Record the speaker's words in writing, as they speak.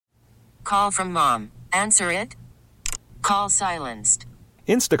Call from mom. Answer it. Call silenced.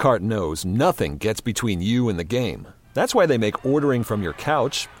 Instacart knows nothing gets between you and the game. That's why they make ordering from your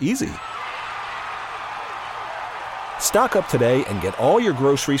couch easy. Stock up today and get all your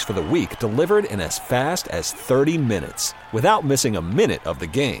groceries for the week delivered in as fast as 30 minutes without missing a minute of the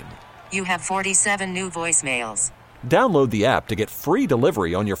game. You have 47 new voicemails. Download the app to get free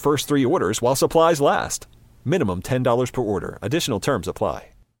delivery on your first 3 orders while supplies last. Minimum $10 per order. Additional terms apply.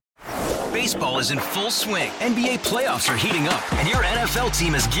 Baseball is in full swing. NBA playoffs are heating up, and your NFL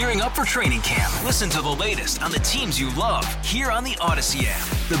team is gearing up for training camp. Listen to the latest on the teams you love here on the Odyssey app.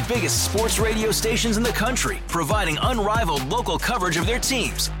 The biggest sports radio stations in the country, providing unrivaled local coverage of their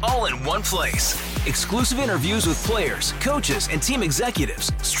teams, all in one place. Exclusive interviews with players, coaches, and team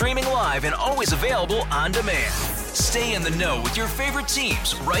executives, streaming live and always available on demand. Stay in the know with your favorite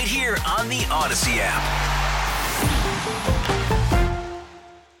teams right here on the Odyssey app.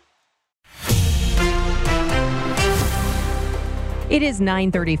 It is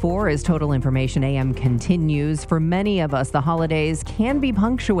 9:34 as Total Information AM continues. For many of us, the holidays can be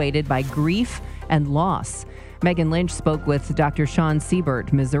punctuated by grief and loss. Megan Lynch spoke with Dr. Sean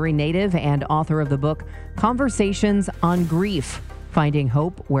Siebert, Missouri native and author of the book Conversations on Grief, Finding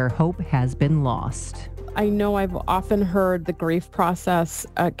Hope Where Hope Has Been Lost. I know I've often heard the grief process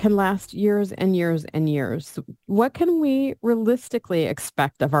can last years and years and years. What can we realistically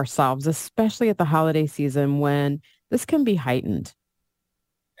expect of ourselves, especially at the holiday season when this can be heightened?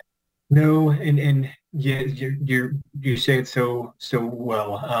 No, and yeah, you say it so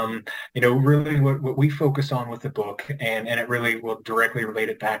well. Really what we focus on with the book, and it really will directly relate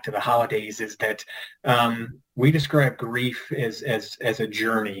it back to the holidays, is that we describe grief as a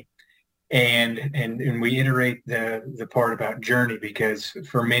journey, and we iterate the part about journey because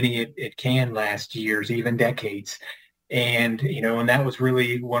for many it can last years, even decades. And that was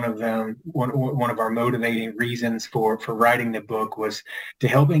really one of our motivating reasons for writing the book, was to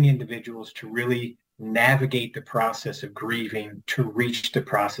helping individuals to really navigate the process of grieving to reach the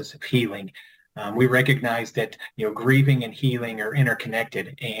process of healing. We recognize that grieving and healing are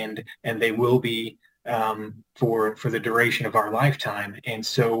interconnected, and they will be for the duration of our lifetime. And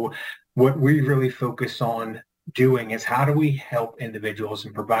so what we really focus on doing is how do we help individuals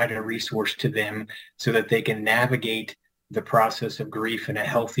and provide a resource to them so that they can navigate the process of grief in a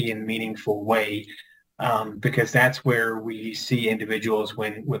healthy and meaningful way, because that's where we see individuals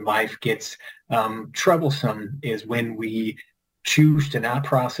when life gets troublesome, is when we choose to not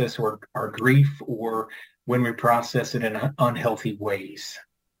process our grief, or when we process it in unhealthy ways.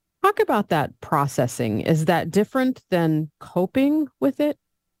 Talk about that processing. Is that different than coping with it?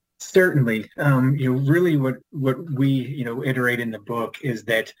 Certainly. Really what we iterate in the book is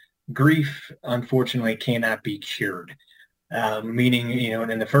that grief, unfortunately, cannot be cured. Meaning,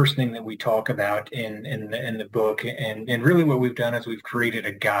 and the first thing that we talk about in the book, and really what we've done is we've created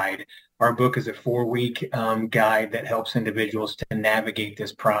a guide. Our book is a 4-week guide that helps individuals to navigate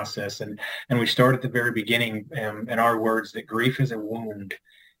this process. And we start at the very beginning, in our words, that grief is a wound.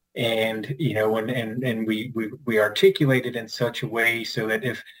 And, and we articulate it in such a way so that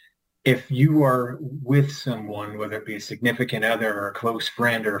if you are with someone, whether it be a significant other or a close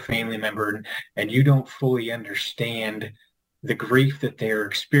friend or a family member, and you don't fully understand the grief that they're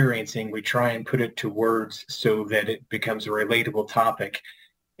experiencing, we try and put it to words so that it becomes a relatable topic.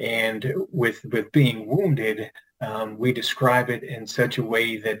 And with being wounded, we describe it in such a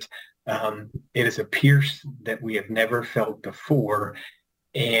way that it is a pierce that we have never felt before.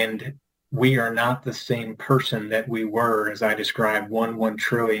 And we are not the same person that we were, as I described, 1/1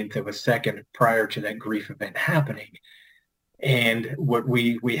 trillionth of a second prior to that grief event happening. And what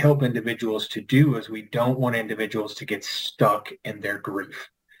we help individuals to do is we don't want individuals to get stuck in their grief.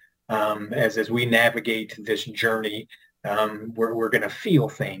 As we navigate this journey, we're going to feel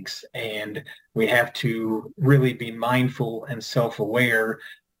things, and we have to really be mindful and self-aware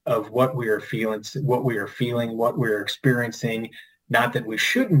of what we are feeling, what we're experiencing. Not that we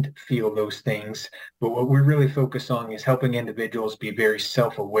shouldn't feel those things, but what we really focus on is helping individuals be very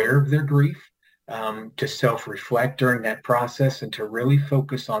self-aware of their grief, to self-reflect during that process, and to really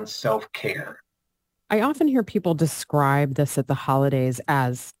focus on self-care. I often hear people describe this at the holidays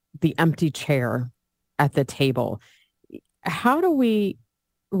as the empty chair at the table. How do we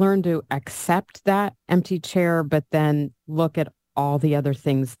learn to accept that empty chair, but then look at all the other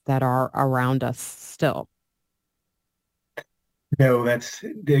things that are around us still? No, that's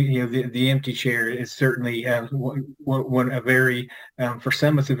the empty chair is certainly one a very for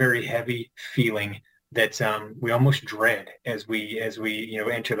some it's a very heavy feeling. that we almost dread as we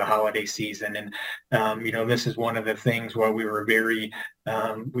enter the holiday season. And this is one of the things where we worked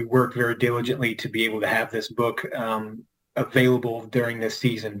very diligently to be able to have this book available during this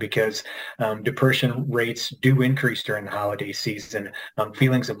season, because depression rates do increase during the holiday season.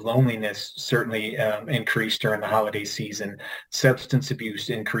 Feelings of loneliness certainly increase during the holiday season. Substance abuse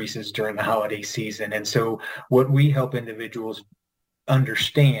increases during the holiday season. And so what we help individuals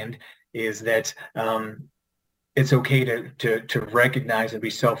understand is that it's okay to recognize and be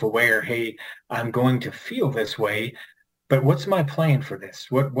self-aware. Hey, I'm going to feel this way, but what's my plan for this?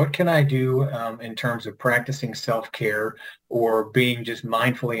 What can I do in terms of practicing self-care or being just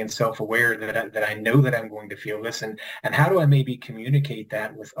mindfully and self-aware that I know that I'm going to feel this, and how do I maybe communicate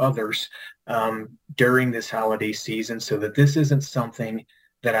that with others during this holiday season so that this isn't something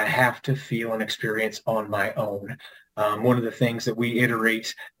that I have to feel and experience on my own. One of the things that we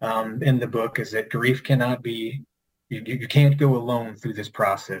iterate in the book is that grief cannot be, you can't go alone through this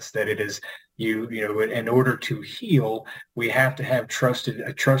process, that it is, in order to heal, we have to have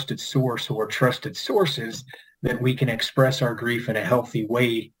a trusted source or trusted sources that we can express our grief in a healthy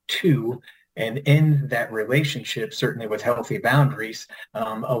way to. And in that relationship, certainly with healthy boundaries,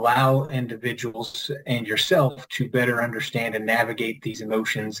 allow individuals and yourself to better understand and navigate these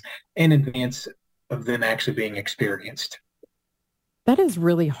emotions in advance of them actually being experienced. That is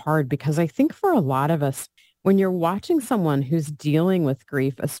really hard, because I think for a lot of us, when you're watching someone who's dealing with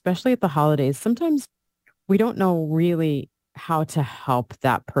grief, especially at the holidays, sometimes we don't know really how to help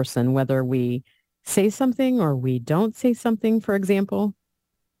that person, whether we say something or we don't say something, for example.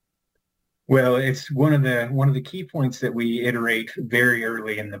 Well, it's one of the key points that we iterate very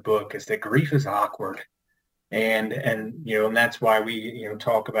early in the book is that grief is awkward. And that's why we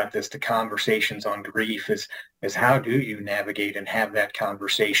talk about this. The conversations on grief is how do you navigate and have that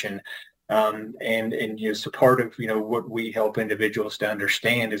conversation. So part of what we help individuals to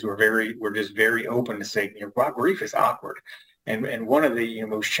understand is we're just very open to say grief is awkward. And one of the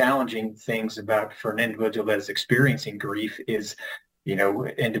most challenging things for an individual that is experiencing grief is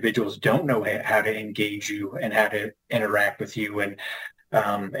individuals don't know how to engage you and how to interact with you.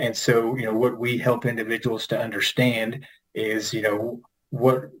 And so, what we help individuals to understand is,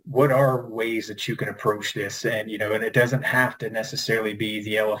 what are ways that you can approach this? And, and it doesn't have to necessarily be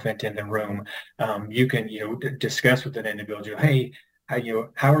the elephant in the room. You can, discuss with an individual, hey,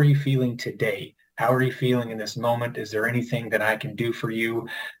 how are you feeling today? How are you feeling in this moment? Is there anything that I can do for you?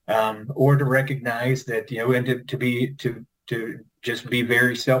 Or to recognize that, and to just be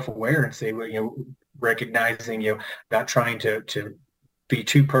very self-aware and say, recognizing, not trying to be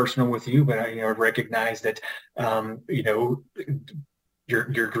too personal with you, but I recognize that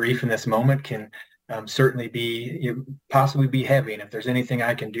your grief in this moment can certainly be possibly be heavy, and if there's anything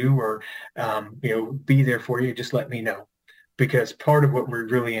I can do or be there for you, just let me know. Because part of what we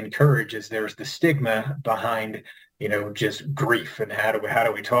really encourage is there's the stigma behind just grief, and how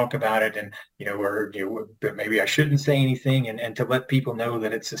do we talk about it, and or maybe I shouldn't say anything, and to let people know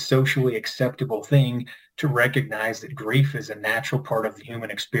that it's a socially acceptable thing to recognize that grief is a natural part of the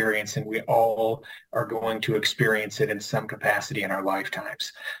human experience, and we all are going to experience it in some capacity in our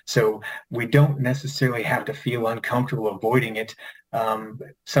lifetimes. So we don't necessarily have to feel uncomfortable avoiding it.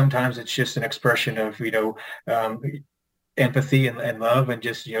 Sometimes it's just an expression of empathy and love, and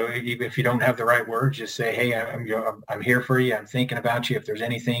just even if you don't have the right words, just say, hey, I'm here for you, I'm thinking about you. If there's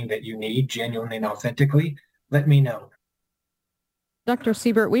anything that you need genuinely and authentically, let me know. Dr.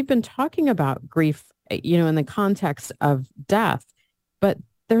 Siebert, we've been talking about grief in the context of death, but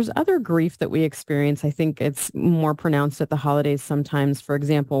there's other grief that we experience. I think it's more pronounced at the holidays sometimes. For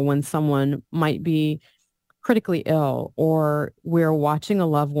example, when someone might be critically ill, or we're watching a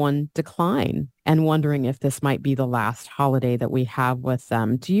loved one decline and wondering if this might be the last holiday that we have with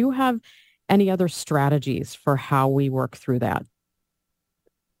them. Do you have any other strategies for how we work through that?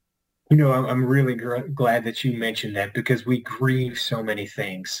 I'm really glad that you mentioned that, because we grieve so many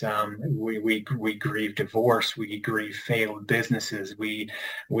things. We grieve divorce, we grieve failed businesses, we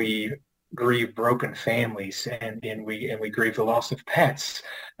grieve broken families, and we grieve the loss of pets.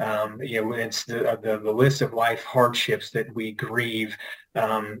 It's the list of life hardships that we grieve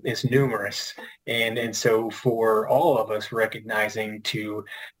is numerous, and so for all of us, recognizing to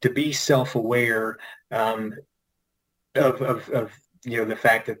be self-aware of the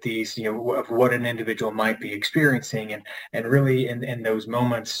fact that these, of what an individual might be experiencing, and really in those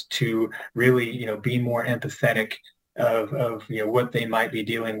moments to really, be more empathetic of what they might be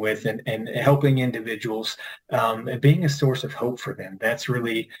dealing with, and helping individuals, and being a source of hope for them. That's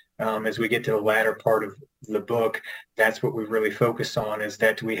really, as we get to the latter part of the book, that's what we really focus on, is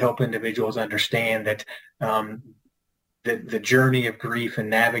that we help individuals understand that the journey of grief and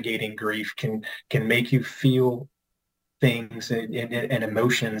navigating grief can make you feel things and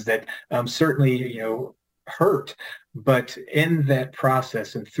emotions that certainly hurt, but in that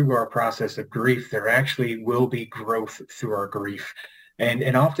process and through our process of grief, there actually will be growth through our grief,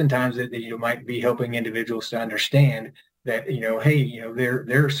 and oftentimes it might be helping individuals to understand that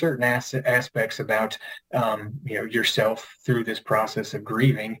there are certain aspects about yourself through this process of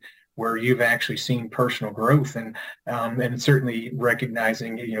grieving where you've actually seen personal growth, and certainly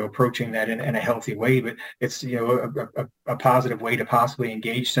recognizing, approaching that in a healthy way. But it's, a positive way to possibly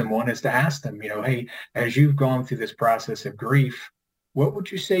engage someone is to ask them, hey, as you've gone through this process of grief, what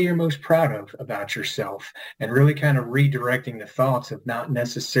would you say you're most proud of about yourself? And really kind of redirecting the thoughts of not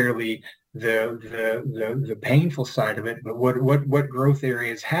necessarily the painful side of it, but what growth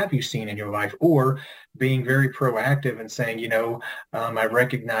areas have you seen in your life? Or being very proactive and saying, I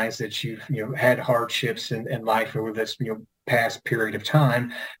recognize that you've had hardships in life over this past period of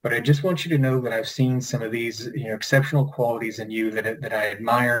time, but I just want you to know that I've seen some of these exceptional qualities in you that I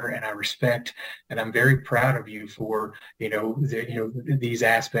admire and I respect, and I'm very proud of you for these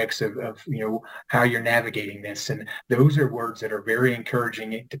aspects of how you're navigating this. And those are words that are very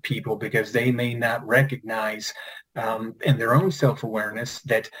encouraging to people, because they may not recognize in their own self-awareness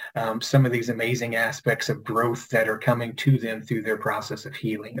that some of these amazing aspects of growth that are coming to them through their process of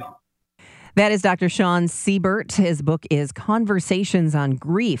healing. That is Dr. Sean Siebert. His book is Conversations on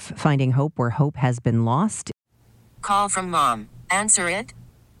Grief, Finding Hope Where Hope Has Been Lost. Call from mom. Answer it.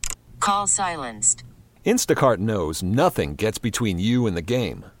 Call silenced. Instacart knows nothing gets between you and the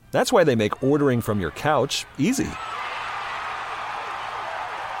game. That's why they make ordering from your couch easy.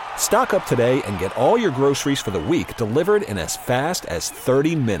 Stock up today and get all your groceries for the week delivered in as fast as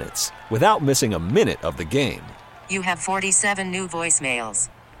 30 minutes without missing a minute of the game. You have 47 new voicemails.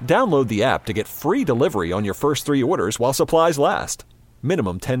 Download the app to get free delivery on your first 3 orders while supplies last.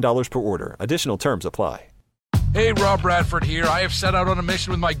 Minimum $10 per order. Additional terms apply. Hey, Rob Bradford here. I have set out on a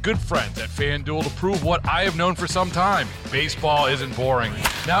mission with my good friends at FanDuel to prove what I have known for some time. Baseball isn't boring.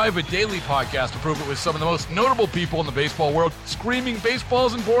 Now I have a daily podcast to prove it with some of the most notable people in the baseball world, screaming baseball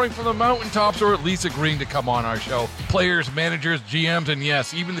isn't boring from the mountaintops, or at least agreeing to come on our show. Players, managers, GMs, and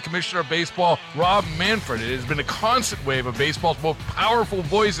yes, even the commissioner of baseball, Rob Manfred. It has been a constant wave of baseball's most powerful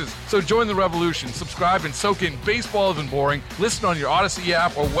voices. So join the revolution. Subscribe and soak in Baseball Isn't Boring. Listen on your Odyssey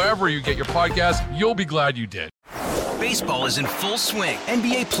app or wherever you get your podcasts. You'll be glad you did. Baseball is in full swing.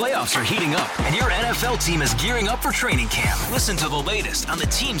 NBA playoffs are heating up, and your NFL team is gearing up for training camp. Listen to the latest on the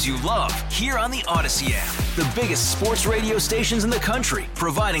teams you love here on the Odyssey app. The biggest sports radio stations in the country,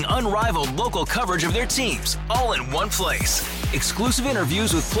 providing unrivaled local coverage of their teams, all in one place. Exclusive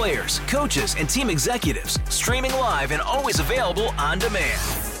interviews with players, coaches, and team executives, streaming live and always available on demand.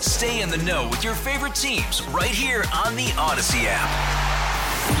 Stay in the know with your favorite teams right here on the Odyssey app.